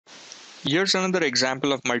Here's another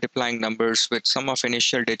example of multiplying numbers with sum of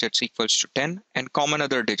initial digits equals to 10 and common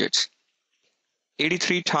other digits.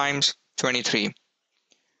 83 times 23.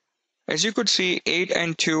 As you could see, 8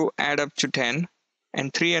 and 2 add up to 10,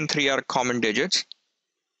 and 3 and 3 are common digits.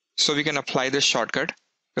 So we can apply this shortcut.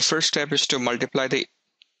 The first step is to multiply the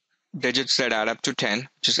digits that add up to 10,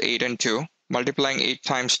 which is 8 and 2. Multiplying 8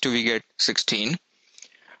 times 2, we get 16.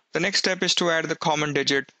 The next step is to add the common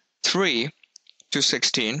digit 3 to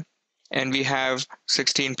 16, and we have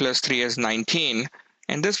 16 plus 3 is 19,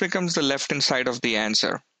 and this becomes the left-hand side of the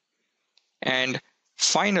answer. And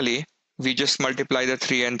finally, we just multiply the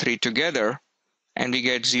 3 and 3 together, and we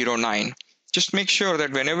get 0.9. Just make sure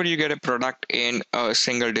that whenever you get a product in a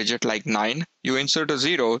single digit like 9, you insert a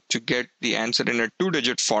 0 to get the answer in a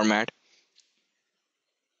 2-digit format.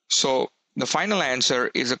 So the final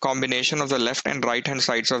answer is a combination of the left and right hand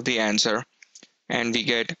sides of the answer, and we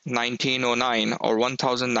get 1909 or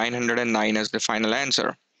 1909 as the final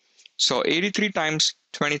answer. So 83 times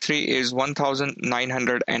 23 is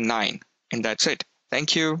 1909, and that's it.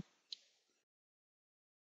 Thank you.